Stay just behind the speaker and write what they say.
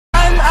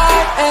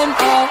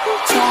And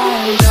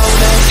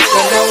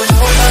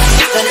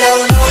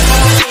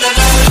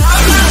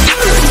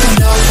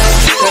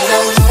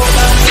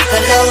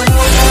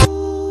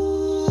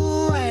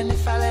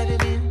if I let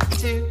it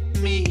into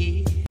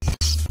me,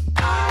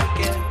 I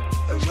get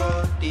a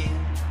roadie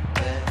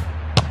bed.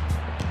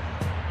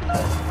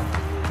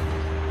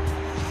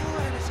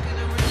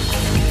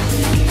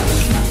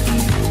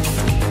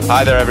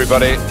 Hi there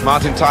everybody,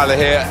 Martin Tyler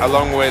here,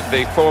 along with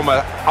the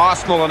former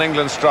Arsenal and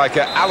England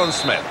striker Alan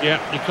Smith.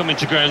 Yeah, you come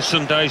into ground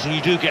some days and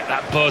you do get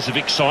that buzz of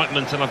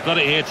excitement, and I've got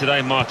it here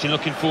today, Martin,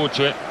 looking forward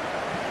to it.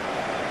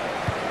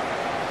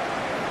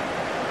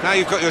 Now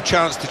you've got your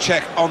chance to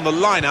check on the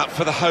lineup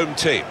for the home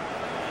team.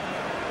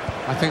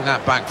 I think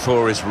that back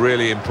four is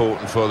really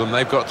important for them.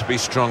 They've got to be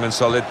strong and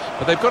solid,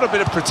 but they've got a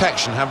bit of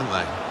protection, haven't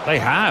they? They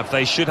have,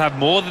 they should have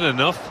more than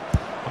enough.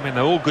 I mean,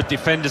 they're all good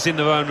defenders in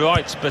their own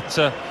rights, but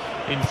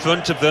in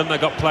front of them, they've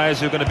got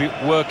players who are going to be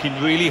working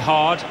really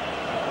hard.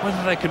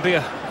 Whether they can be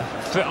a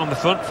fit on the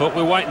front foot,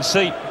 we'll wait and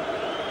see.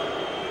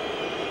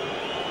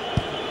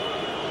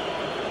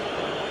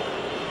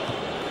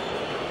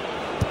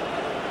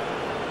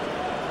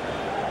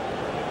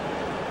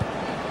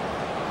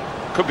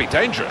 Could be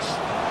dangerous.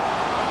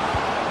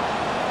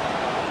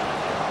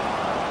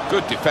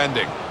 Good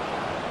defending.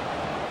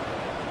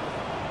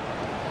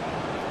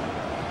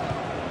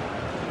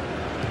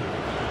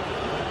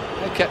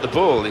 They kept the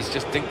ball, he's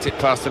just dinked it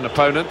past an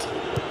opponent.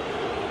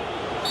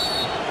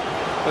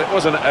 But it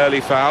was an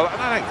early foul,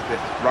 and I think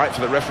it's right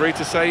for the referee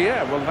to say,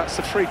 yeah, well, that's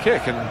a free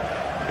kick, and,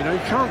 you know, you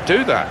can't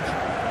do that.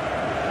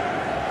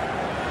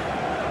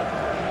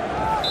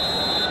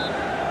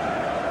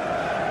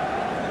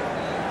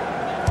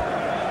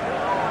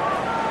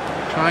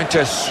 Trying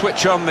to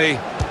switch on the...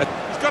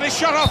 He's got his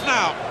shot off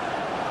now!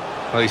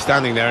 Well, he's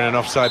standing there in an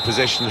offside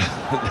position.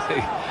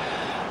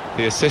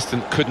 The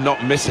assistant could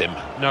not miss him.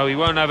 No, he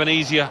won't have an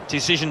easier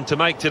decision to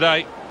make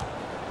today.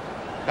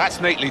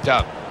 That's neatly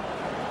done.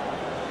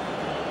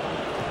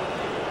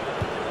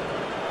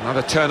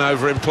 Another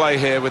turnover in play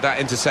here with that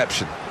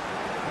interception.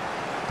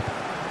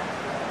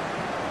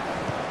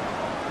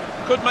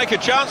 Could make a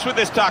chance with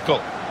this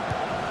tackle.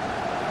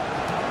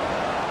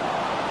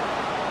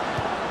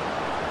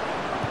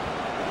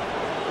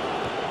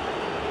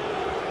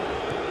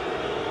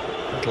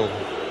 Little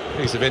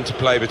piece of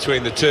interplay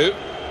between the two.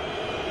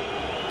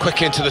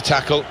 Quick into the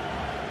tackle,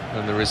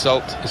 and the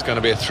result is going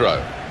to be a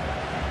throw.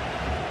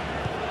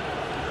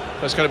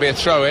 There's going to be a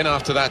throw in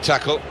after that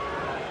tackle.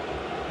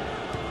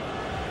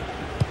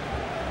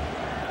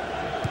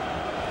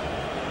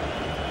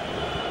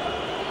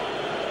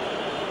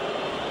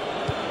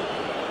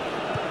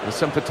 There's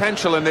some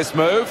potential in this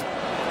move.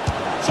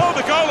 Saw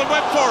the goal and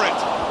went for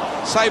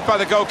it. Saved by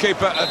the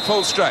goalkeeper at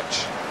full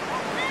stretch.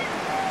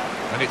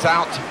 And it's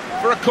out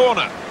for a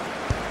corner.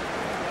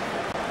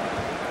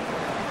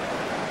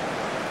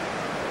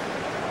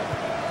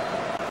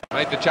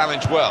 Made the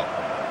challenge well.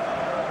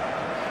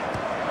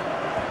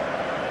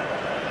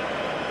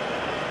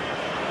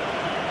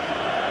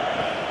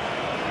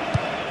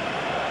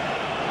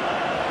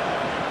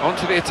 On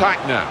to the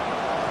attack now.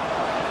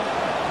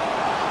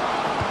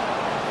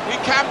 He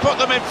can put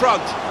them in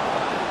front.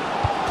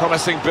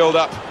 Promising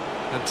build-up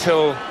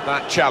until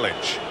that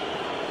challenge.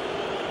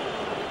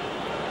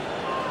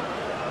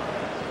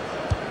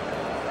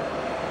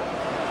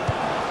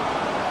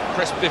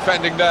 Crisp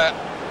defending there.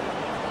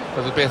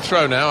 There'll be a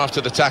throw now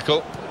after the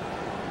tackle.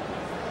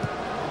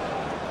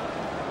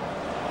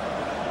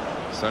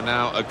 So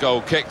now a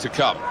goal kick to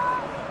come.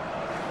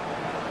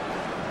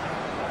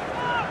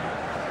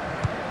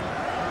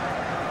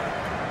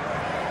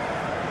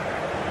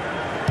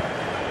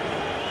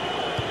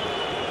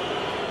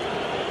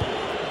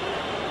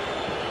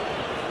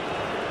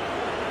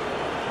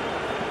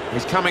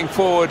 He's coming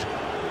forward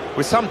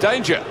with some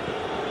danger.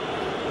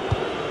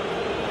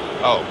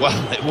 Oh,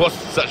 well, it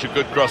wasn't such a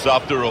good cross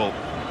after all.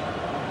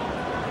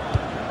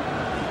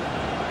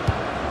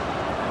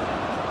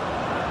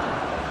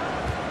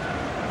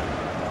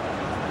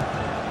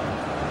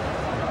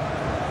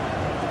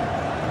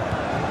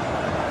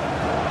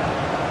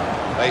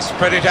 They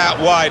spread it out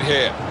wide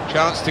here.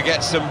 Chance to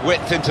get some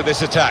width into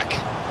this attack.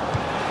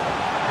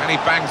 And he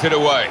bangs it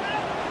away.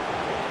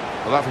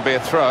 Well, that will be a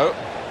throw.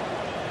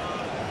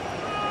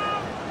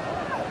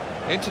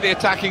 Into the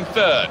attacking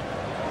third.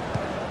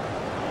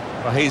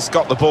 Well, he's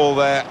got the ball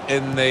there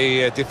in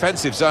the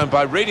defensive zone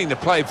by reading the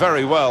play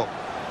very well.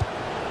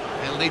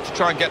 He'll need to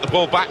try and get the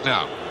ball back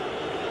now.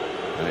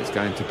 And it's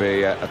going to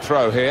be a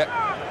throw here.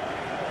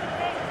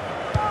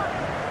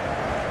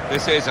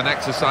 This is an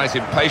exercise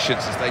in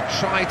patience as they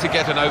try to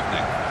get an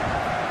opening.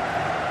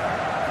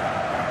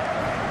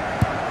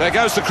 There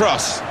goes the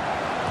cross.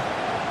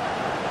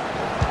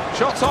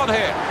 Shots on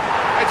here.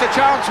 It's a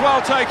chance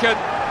well taken.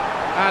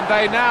 And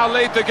they now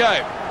lead the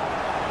game.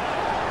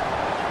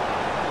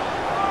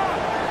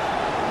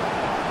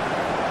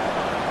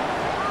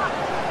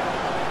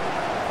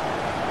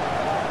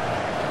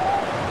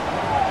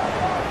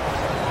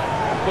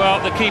 Well,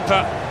 the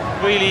keeper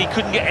really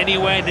couldn't get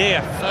anywhere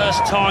near.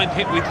 First time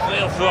hit with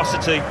real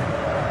ferocity.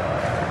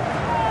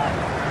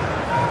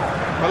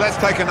 let's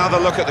take another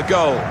look at the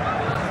goal.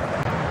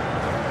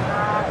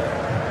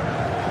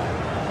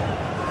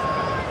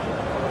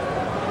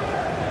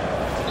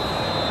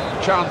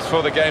 Chance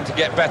for the game to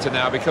get better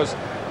now, because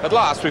at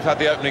last we've had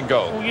the opening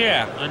goal. Well,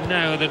 yeah, and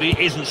now that it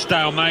isn't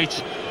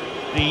stalemate,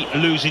 the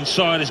losing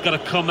side has got to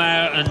come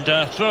out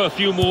and throw a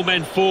few more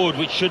men forward,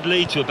 which should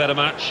lead to a better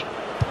match.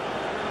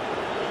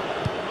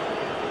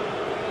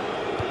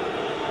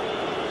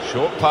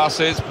 Short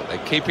passes, but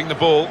they're keeping the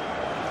ball.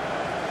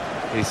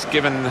 He's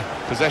given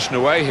possession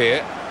away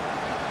here.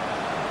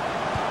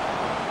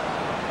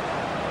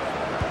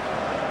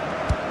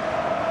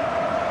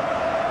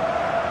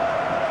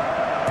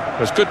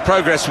 There's good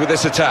progress with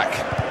this attack.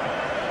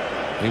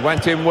 He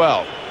went in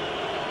well.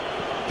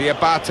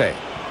 Diabate.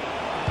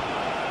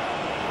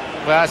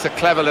 Well, that's a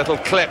clever little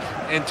clip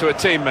into a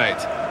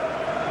teammate.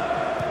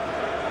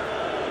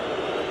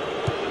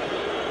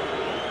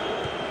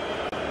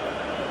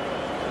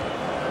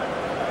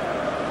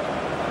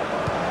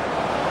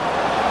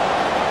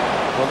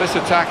 Well, this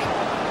attack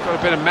has got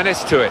a bit of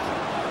menace to it.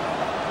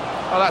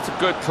 Oh, that's a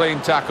good clean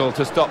tackle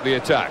to stop the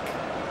attack.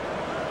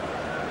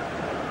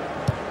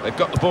 They've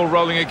got the ball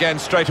rolling again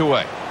straight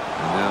away.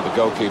 And now the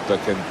goalkeeper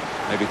can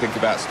maybe think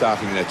about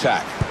starting an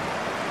attack.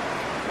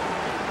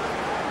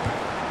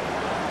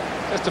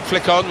 Just a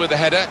flick on with the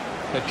header.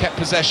 They've kept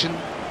possession.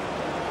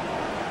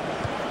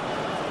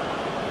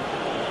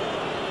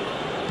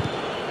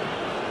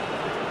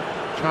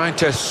 Trying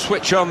to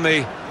switch on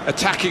the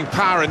attacking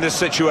power in this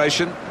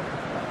situation.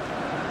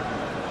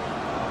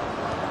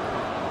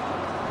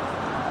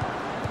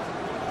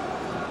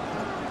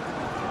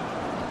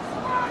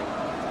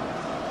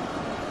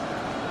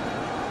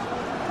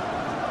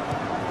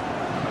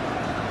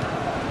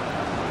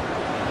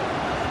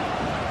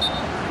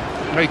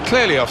 Very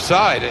clearly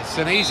offside. It's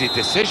an easy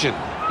decision.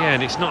 Yeah,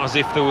 and it's not as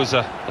if there was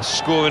a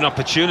scoring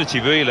opportunity,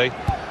 really.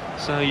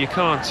 So you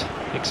can't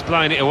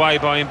explain it away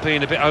by him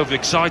being a bit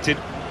overexcited.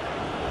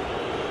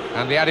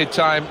 And the added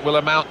time will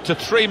amount to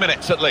 3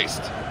 minutes at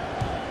least.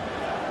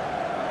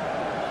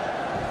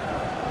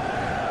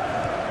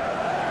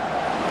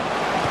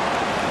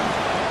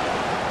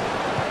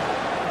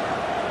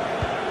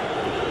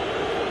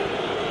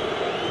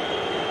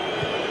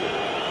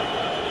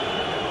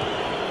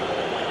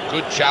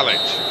 Good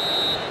challenge.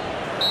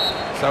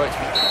 So it's...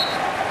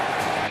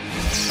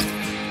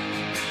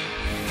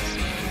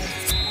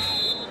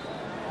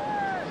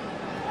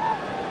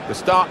 The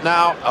start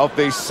now of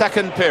the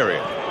second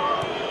period.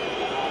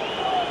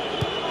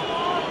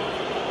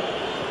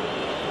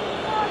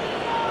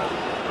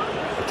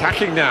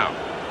 Attacking now.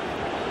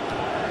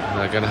 And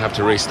they're going to have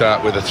to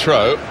restart with a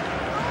throw.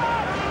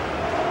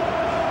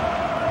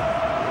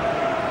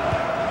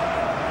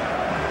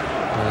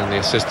 And the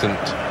assistant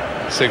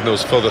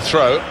signals for the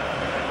throw.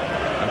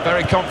 And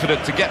very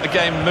confident to get the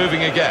game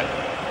moving again.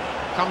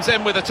 Comes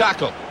in with a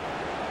tackle.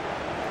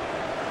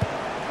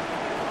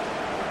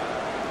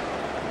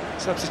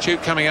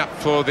 Substitute coming up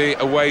for the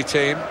away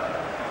team.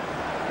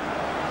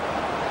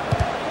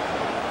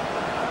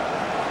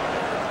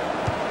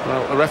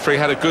 Well, the referee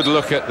had a good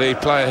look at the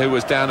player who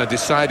was down and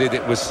decided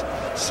it was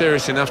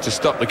serious enough to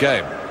stop the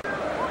game.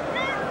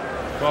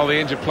 While the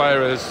injured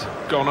player has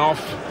gone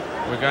off,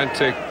 we're going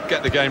to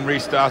get the game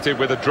restarted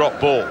with a drop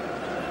ball.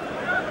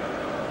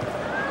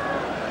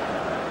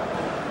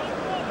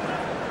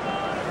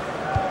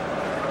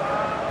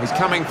 He's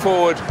coming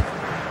forward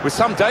with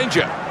some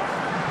danger.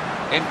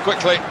 In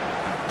quickly,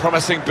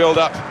 promising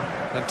build-up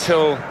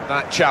until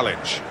that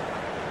challenge.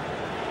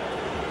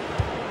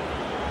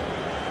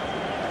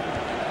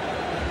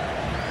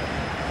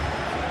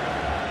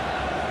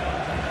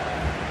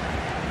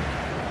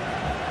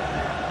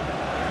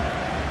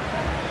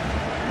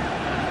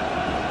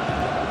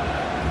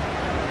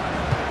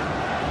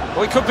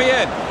 We could be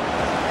in.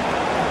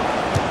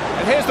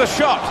 And here's the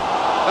shot.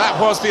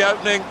 That was the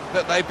opening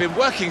that they've been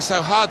working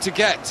so hard to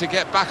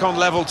get back on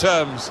level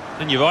terms.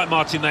 And you're right,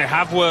 Martin, they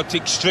have worked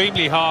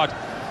extremely hard.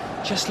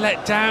 Just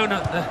let down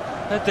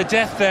at the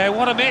death there.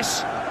 What a miss.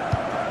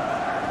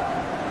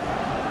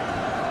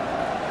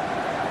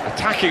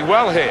 Attacking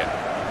well here.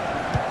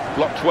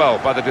 Blocked well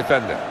by the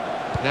defender.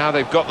 Now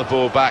they've got the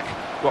ball back.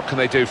 What can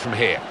they do from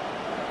here?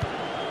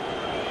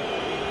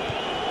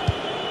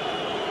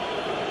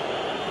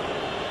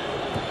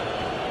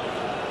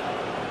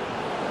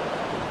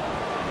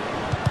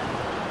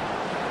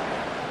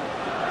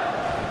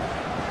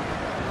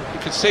 You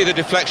can see the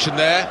deflection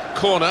there,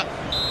 corner.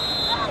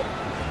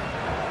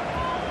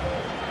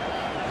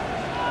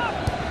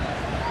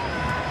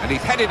 And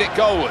he's headed it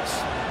goalwards.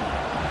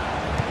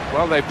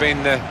 Well, they've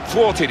been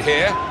thwarted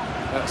here.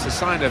 That's a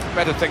sign of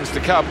better things to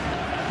come.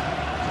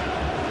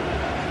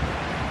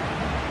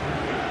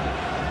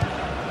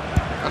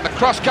 And the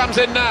cross comes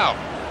in now.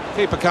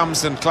 Keeper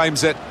comes and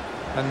claims it,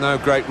 and no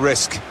great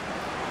risk.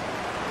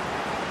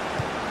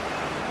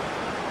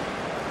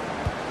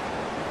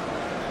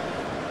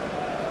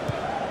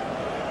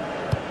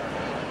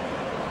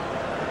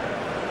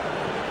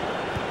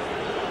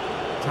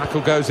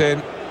 Tackle goes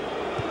in.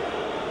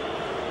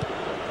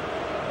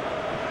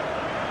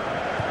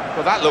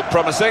 Well, that looked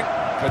promising.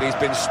 but he's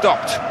been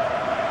stopped.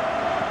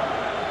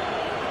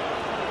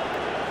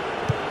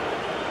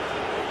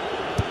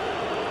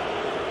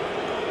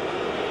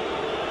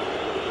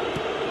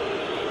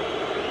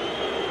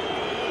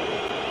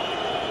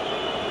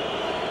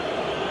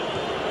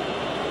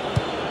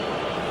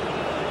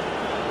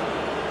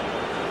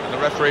 And the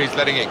referee's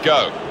letting it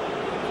go.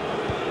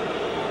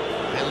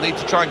 He'll need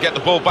to try and get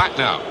the ball back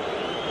now.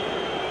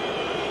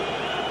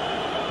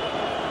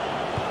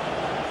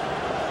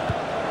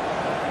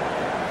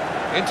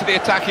 Into the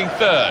attacking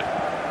third.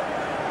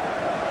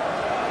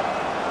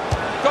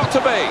 Got to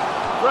be.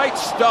 Great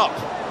stop.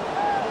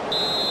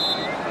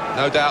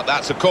 No doubt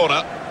that's a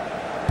corner.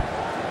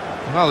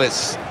 Well,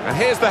 and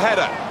here's the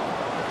header.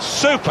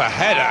 Super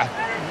header,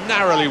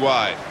 narrowly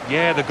wide.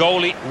 Yeah, the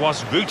goalie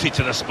was rooted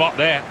to the spot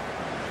there.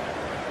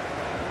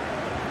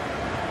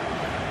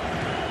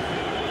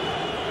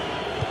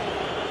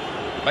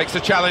 Makes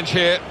the challenge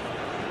here.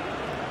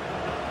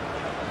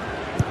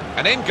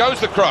 And in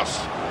goes the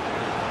cross.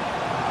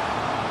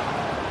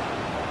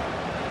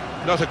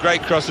 Not a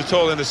great cross at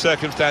all in the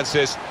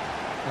circumstances,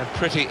 and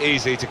pretty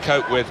easy to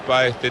cope with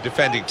by the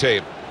defending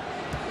team.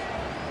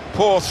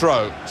 Poor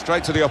throw,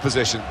 straight to the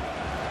opposition.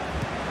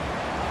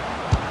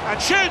 And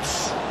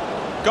shoots!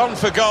 Gone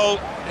for goal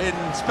in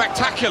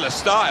spectacular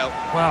style.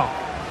 Well,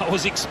 I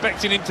was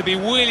expecting him to be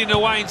wheeling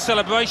away in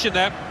celebration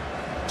there.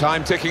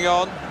 Time ticking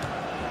on.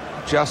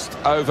 Just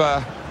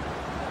over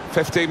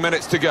 15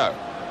 minutes to go.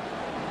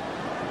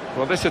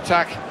 Well, this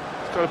attack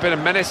has got a bit of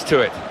menace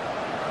to it.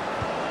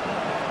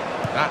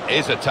 That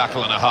is a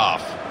tackle and a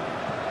half.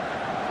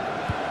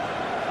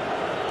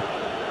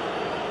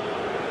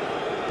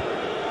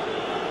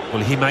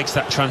 Well, he makes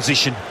that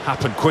transition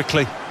happen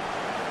quickly.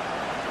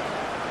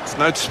 It's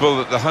noticeable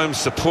that the home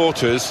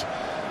supporters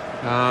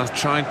are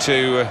trying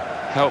to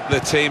help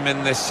their team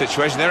in this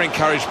situation. They're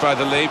encouraged by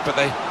the lead, but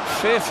they're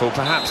fearful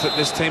perhaps that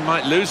this team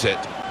might lose it.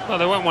 Well,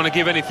 they won't want to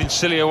give anything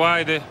silly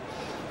away.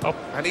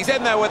 And he's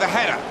in there with a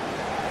header.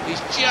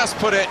 He's just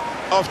put it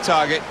off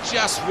target,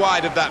 just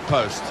wide of that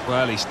post.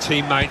 Well, his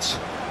teammates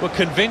were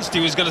convinced he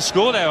was going to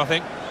score there, I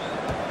think.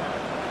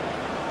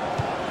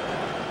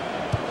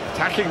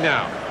 Attacking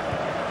now.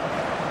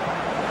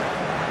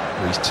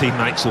 Well, his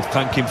teammates will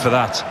thank him for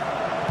that.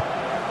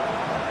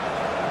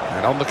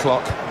 And on the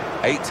clock,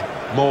 8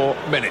 more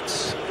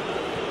minutes.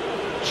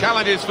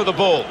 Challenges for the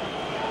ball.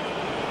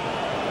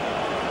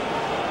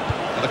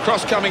 And the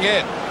cross coming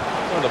in.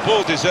 Well, the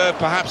ball deserved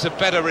perhaps a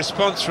better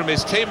response from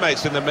his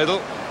teammates in the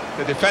middle.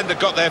 The defender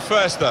got there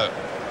first, though.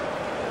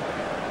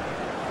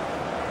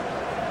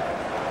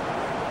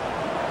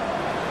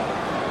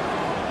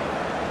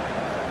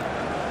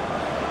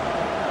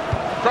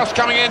 Cross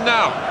coming in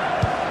now.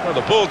 Well,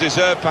 the ball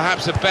deserved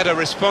perhaps a better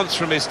response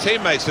from his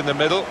teammates in the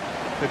middle.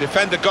 The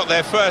defender got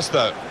there first,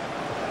 though.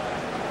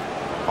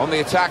 On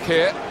the attack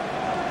here.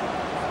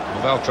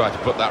 Well, they'll try to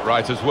put that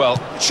right as well.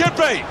 Should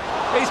be!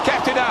 He's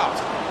kept it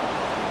out.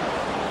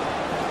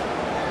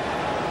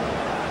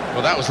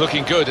 Well, that was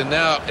looking good, and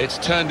now it's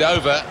turned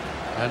over,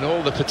 and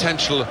all the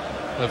potential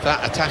of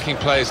that attacking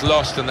play is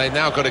lost, and they've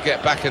now got to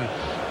get back and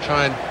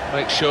try and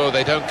make sure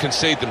they don't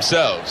concede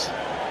themselves.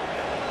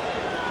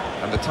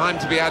 And the time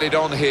to be added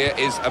on here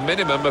is a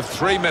minimum of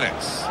 3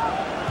 minutes.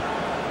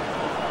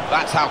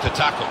 That's how to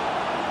tackle.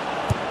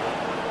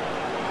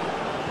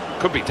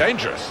 Could be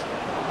dangerous.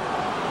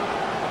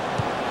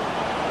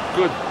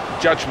 Good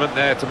judgment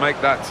there to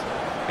make that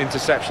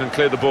interception and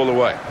clear the ball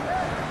away.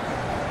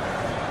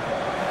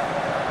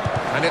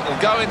 And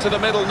it'll go into the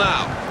middle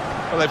now.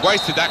 Well, they've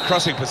wasted that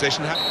crossing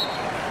position.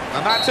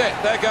 And that's it.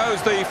 There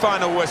goes the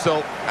final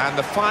whistle. And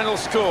the final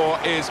score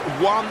is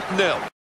 1-0.